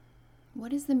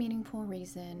What is the meaningful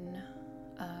reason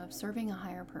of serving a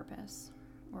higher purpose?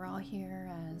 We're all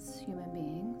here as human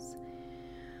beings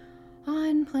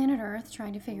on planet Earth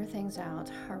trying to figure things out,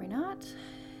 are we not?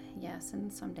 Yes,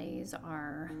 and some days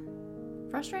are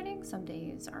frustrating, some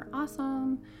days are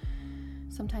awesome.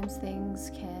 Sometimes things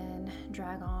can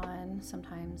drag on.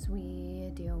 Sometimes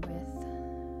we deal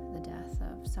with the death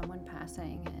of someone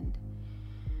passing and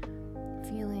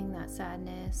feeling that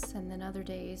sadness, and then other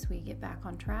days we get back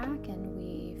on track and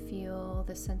we feel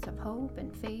this sense of hope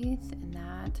and faith and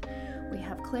that we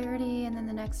have clarity, and then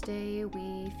the next day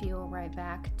we feel right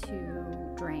back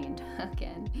to drained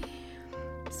again.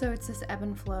 So it's this ebb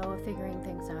and flow of figuring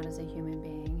things out as a human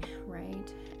being,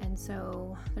 right? And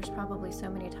so there's probably so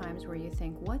many times where you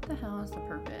think, what the hell is the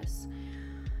purpose?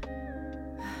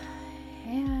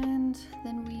 And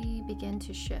then we begin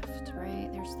to shift, right?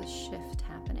 There's this shift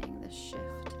happening, this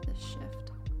shift.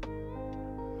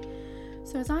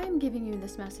 So as I am giving you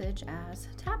this message as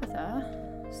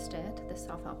Tabitha Stitt, the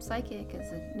self-help psychic,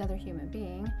 as another human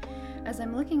being, as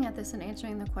I'm looking at this and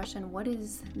answering the question, what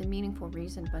is the meaningful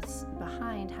reason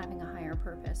behind having a higher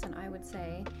purpose? And I would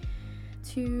say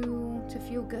to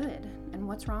feel good. And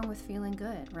what's wrong with feeling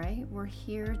good, right? We're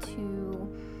here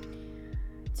to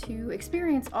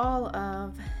experience all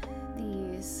of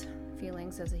these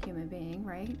feelings as a human being,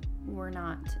 right? We're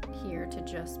not here to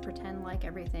just pretend like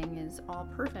everything is all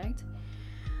perfect.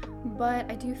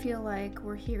 But I do feel like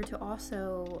we're here to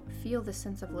also feel the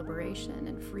sense of liberation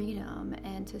and freedom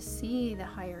and to see the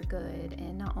higher good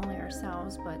in not only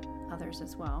ourselves but others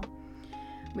as well.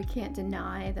 We can't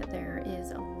deny that there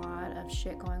is a lot of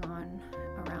shit going on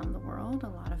around the world, a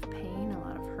lot of pain, a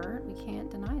lot of hurt. We can't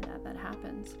deny that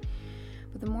happens.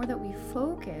 But the more that we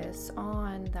focus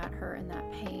on that hurt and that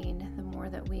pain, the more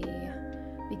that we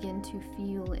begin to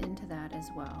feel into that as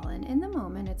well. And in the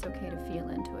moment, it's okay to feel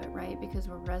into it, right? Because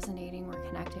we're resonating, we're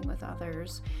connecting with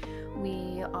others,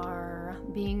 we are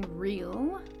being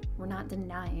real, we're not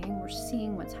denying, we're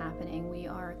seeing what's happening, we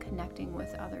are connecting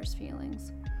with others'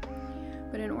 feelings.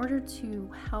 But in order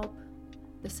to help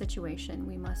the situation,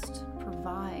 we must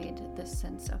provide this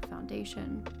sense of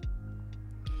foundation.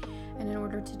 And in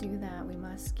order to do that, we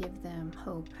must give them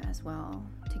hope as well,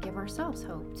 to give ourselves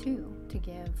hope too, to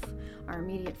give our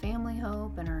immediate family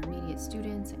hope and our immediate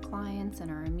students and clients and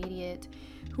our immediate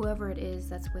whoever it is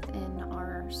that's within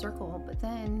our circle. But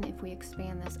then if we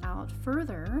expand this out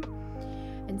further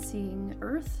and seeing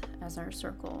Earth as our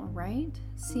circle, right?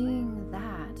 Seeing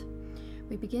that,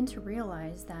 we begin to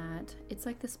realize that it's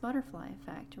like this butterfly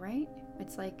effect, right?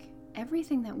 It's like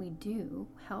everything that we do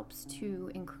helps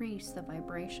to increase the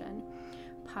vibration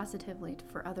positively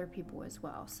for other people as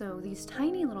well. So these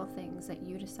tiny little things that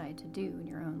you decide to do in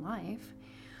your own life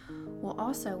will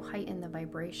also heighten the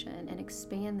vibration and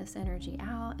expand this energy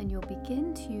out, and you'll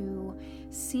begin to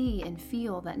see and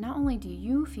feel that not only do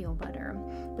you feel better,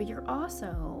 but you're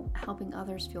also helping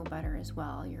others feel better as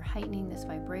well. You're heightening this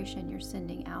vibration, you're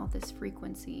sending out this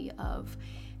frequency of,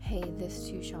 hey, this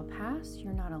too shall pass,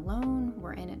 you're not alone,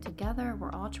 we're in it together,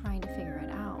 we're all trying to figure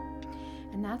it out.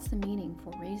 And that's the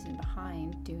meaningful reason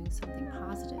behind doing something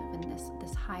positive in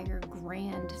this higher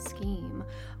grand scheme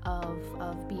of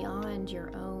beyond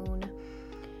your own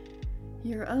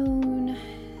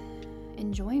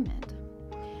enjoyment.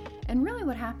 And really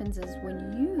what happens is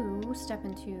when you step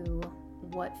into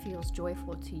what feels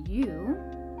joyful to you,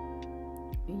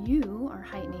 you are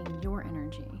heightening your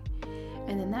energy.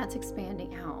 And then that's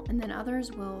expanding out. And then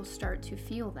others will start to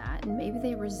feel that. And maybe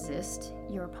they resist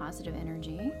your positive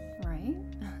energy, right?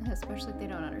 Especially if they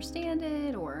don't understand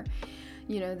it, or,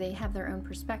 they have their own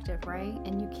perspective, right?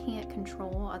 And you can't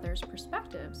control others'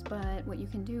 perspectives. But what you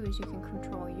can do is you can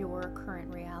control your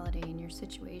current reality and your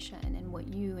situation and what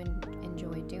you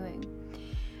enjoy doing.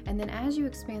 And then as you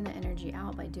expand the energy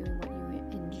out by doing what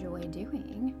you enjoy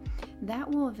doing, that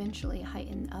will eventually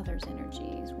heighten others'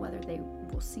 energies, whether they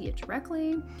will see it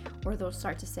directly or they'll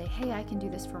start to say, hey, I can do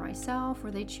this for myself, or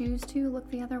they choose to look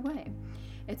the other way.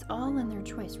 It's all in their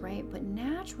choice, right? But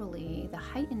naturally, the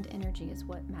heightened energy is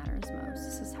what matters most.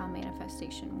 This is how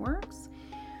manifestation works.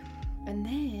 And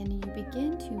then you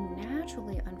begin to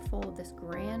naturally unfold this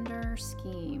grander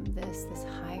scheme, this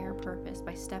higher purpose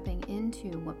by stepping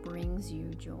into what brings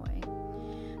you joy.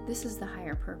 This is the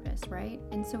higher purpose, right?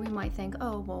 And so we might think,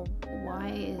 oh, well, why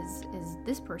is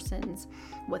this person's,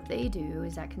 what they do,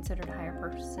 is that considered a higher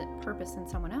purpose than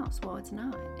someone else? Well, it's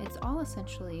not. It's all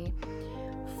essentially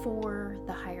for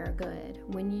the higher good.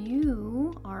 When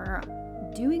you are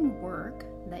doing work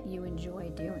that you enjoy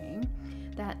doing,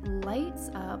 that lights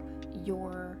up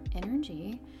your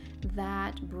energy,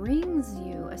 that brings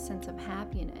you a sense of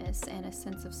happiness and a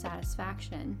sense of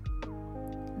satisfaction,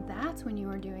 that that's when you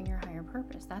are doing your higher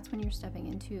purpose. That's when you're stepping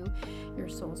into your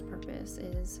soul's purpose,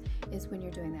 is when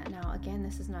you're doing that. Now, again,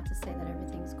 this is not to say that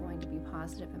everything's going to be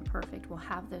positive and perfect. We'll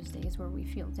have those days where we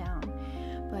feel down,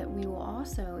 but we will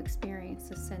also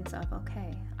experience a sense of,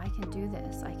 okay, I can do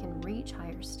this. I can reach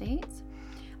higher states.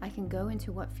 I can go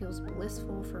into what feels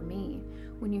blissful for me.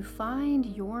 When you find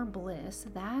your bliss,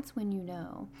 that's when you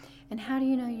know. And how do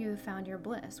you know you have found your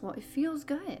bliss? Well, it feels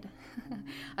good.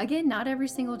 Again, not every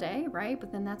single day, right?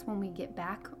 But then that's when we get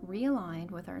back realigned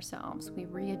with ourselves. We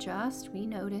readjust, we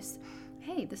notice,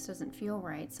 hey, this doesn't feel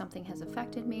right. Something has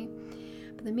affected me.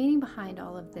 But the meaning behind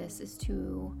all of this is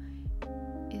to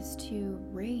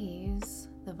raise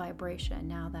the vibration.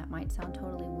 Now, that might sound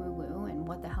totally woo-woo, and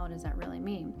what the hell does that really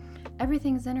mean?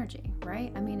 Everything's energy,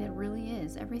 right? I mean, it really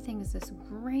is. Everything is this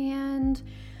grand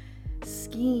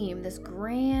scheme, this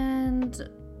grand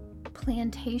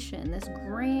plantation, this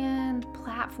grand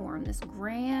platform, this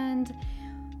grand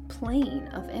plane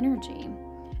of energy.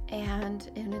 And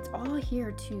it's all here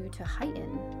to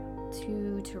heighten,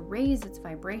 to raise its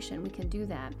vibration. We can do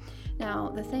that. Now,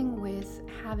 the thing with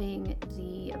having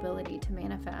the ability to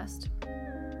manifest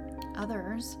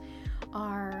others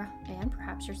and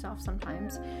perhaps yourself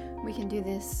sometimes, we can do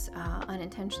this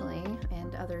unintentionally,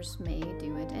 and others may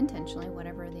do it intentionally,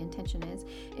 whatever the intention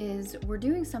is we're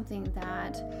doing something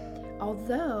that,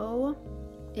 although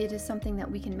it is something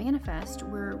that we can manifest,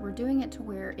 we're doing it to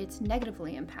where it's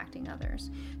negatively impacting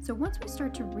others. So once we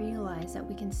start to realize that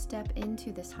we can step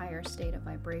into this higher state of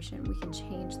vibration, we can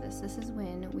change this. This is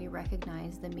when we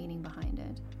recognize the meaning behind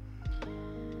it.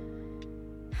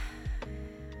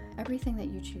 Everything that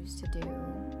you choose to do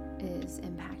is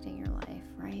impacting your life,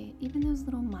 right? Even those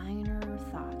little minor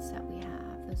thoughts that we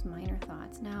have, those minor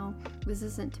thoughts. Now, this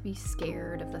isn't to be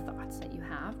scared of the thoughts that you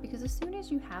have, because as soon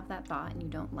as you have that thought and you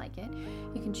don't like it,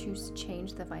 you can choose to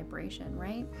change the vibration,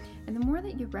 right? And the more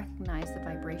that you recognize the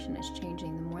vibration is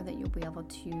changing, the more that you'll be able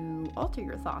to alter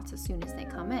your thoughts as soon as they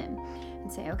come in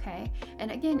and say, okay.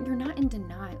 And again, you're not in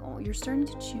denial. You're starting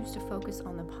to choose to focus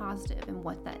on the positive, and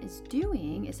what that is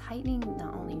doing is heightening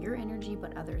not only your energy,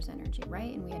 but others' energy,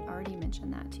 right? And we had already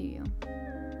mentioned that to you.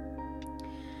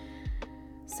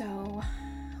 So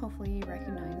hopefully you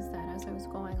recognize that as I was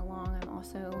going along, I'm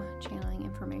also channeling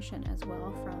information as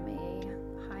well from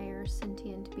a higher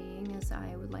sentient being, as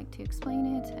I would like to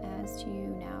explain it as to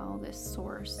you now, this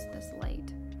source, this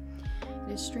light.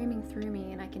 It is streaming through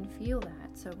me, and I can feel that.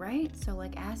 So, right? So,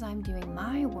 like, as I'm doing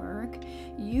my work,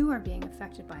 you are being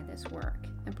affected by this work.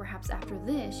 And perhaps after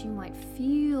this, you might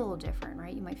feel different,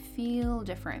 right? You might feel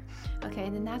different. Okay,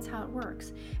 and then that's how it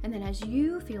works. And then as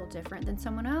you feel different, then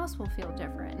someone else will feel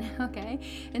different. Okay?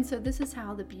 And so this is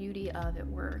how the beauty of it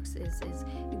works, is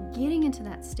getting into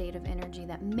that state of energy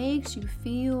that makes you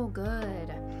feel good,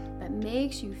 that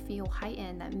makes you feel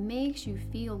heightened, that makes you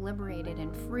feel liberated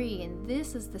and free. And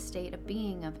this is the state of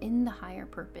being of in the higher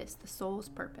purpose, the soul's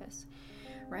purpose,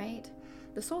 right?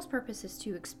 The soul's purpose is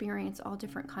to experience all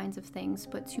different kinds of things,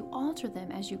 but to alter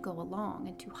them as you go along,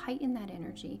 and to heighten that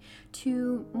energy,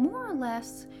 to more or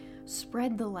less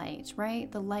spread the light,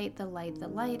 right? The light, the light, the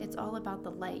light. It's all about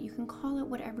the light. You can call it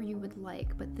whatever you would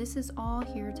like, but this is all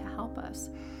here to help us.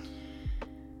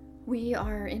 We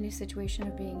are in a situation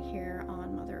of being here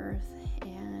on Mother Earth,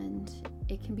 and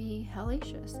it can be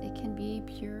hellacious. It can be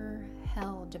pure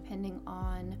hell, depending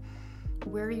on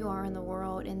where you are in the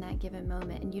world in that given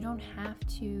moment. And you don't have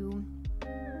to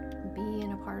be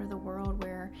in a part of the world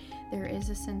where there is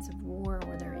a sense of war,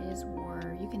 where there is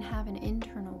war. You can have an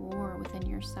internal war within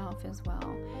yourself as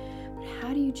well. But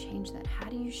how do you change that? How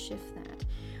do you shift that?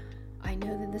 I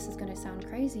know that this is going to sound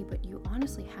crazy, but you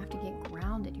honestly have to get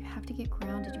grounded. You have to get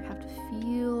grounded. You have to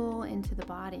feel into the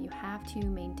body. You have to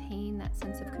maintain that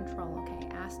sense of control. Okay,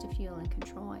 I asked to feel in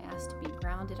control. I asked to be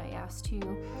grounded. I asked to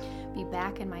be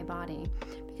back in my body.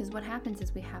 Because what happens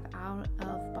is we have out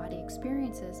of body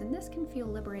experiences, and this can feel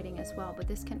liberating as well, but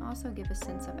this can also give a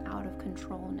sense of out of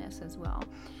controlness as well.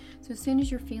 So as soon as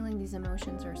you're feeling these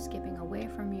emotions are skipping away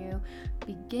from you,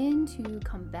 begin to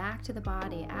come back to the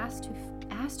body. Ask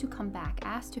to come back.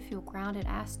 Ask to feel grounded.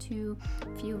 Ask to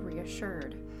feel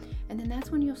reassured. And then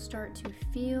that's when you'll start to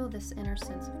feel this inner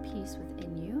sense of peace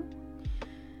within you.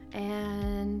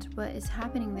 And what is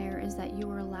happening there is that you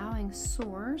are allowing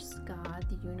Source, God,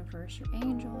 the universe, your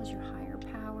angels, your higher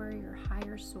power, your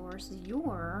higher source,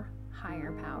 your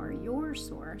higher power, your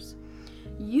source,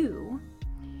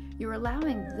 you're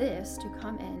allowing this to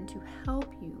come in to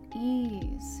help you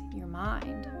ease your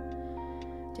mind,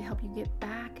 to help you get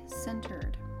back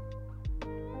centered.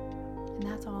 And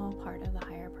that's all part of the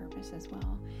higher purpose as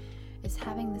well, is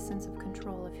having the sense of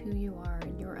control of who you are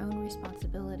and your own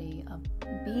responsibility of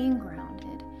being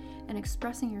grounded and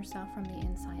expressing yourself from the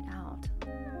inside out,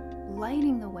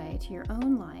 lighting the way to your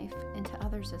own life and to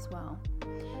others as well.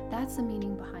 That's the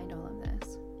meaning behind all of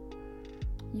this.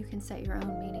 You can set your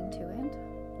own meaning to it.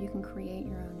 You can create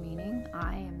your own meaning.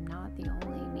 I am not the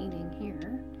only meaning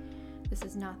here. This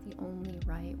is not the only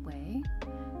right way.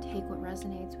 Take what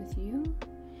resonates with you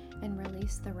and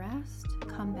release the rest.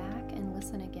 Come back and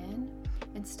listen again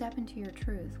and step into your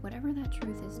truth. Whatever that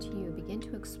truth is to you, begin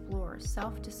to explore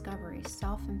self-discovery,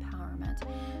 self-empowerment,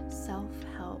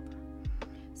 self-help.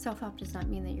 Self-help does not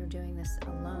mean that you're doing this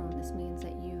alone. This means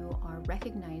that you are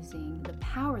recognizing the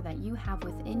power that you have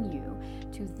within you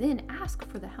to then ask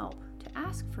for the help, to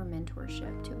ask for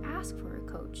mentorship, to ask for a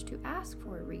coach, to ask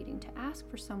for a reading, to ask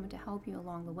for someone to help you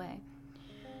along the way.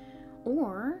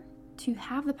 Or to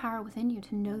have the power within you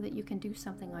to know that you can do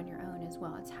something on your own as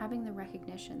well. It's having the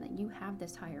recognition that you have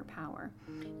this higher power,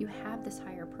 you have this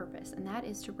higher purpose, and that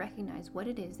is to recognize what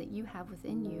it is that you have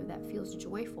within you that feels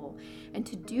joyful, and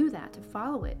to do that, to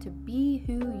follow it, to be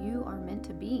who you are meant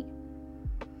to be.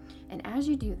 And as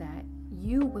you do that,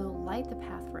 you will light the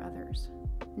path for others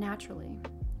naturally.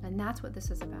 And that's what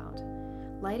this is about,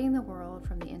 lighting the world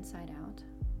from the inside out.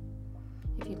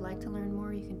 If you'd like to learn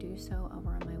more, you can do so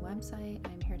over on my website.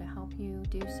 I'm here to help you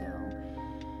do so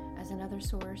as another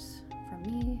source from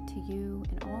me to you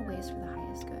in all ways for the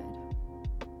highest good.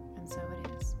 And so it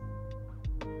is.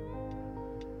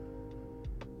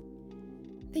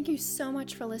 Thank you so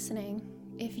much for listening.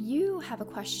 If you have a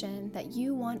question that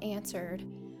you want answered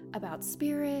about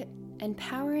spirit,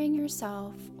 empowering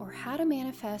yourself, or how to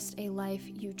manifest a life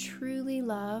you truly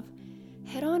love,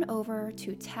 head on over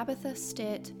to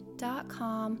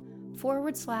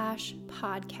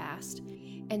tabithastitt.com/podcast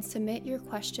and submit your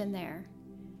question there.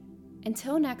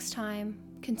 Until next time,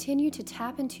 continue to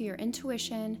tap into your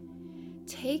intuition,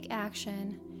 take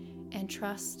action, and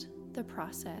trust the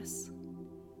process.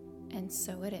 And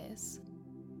so it is.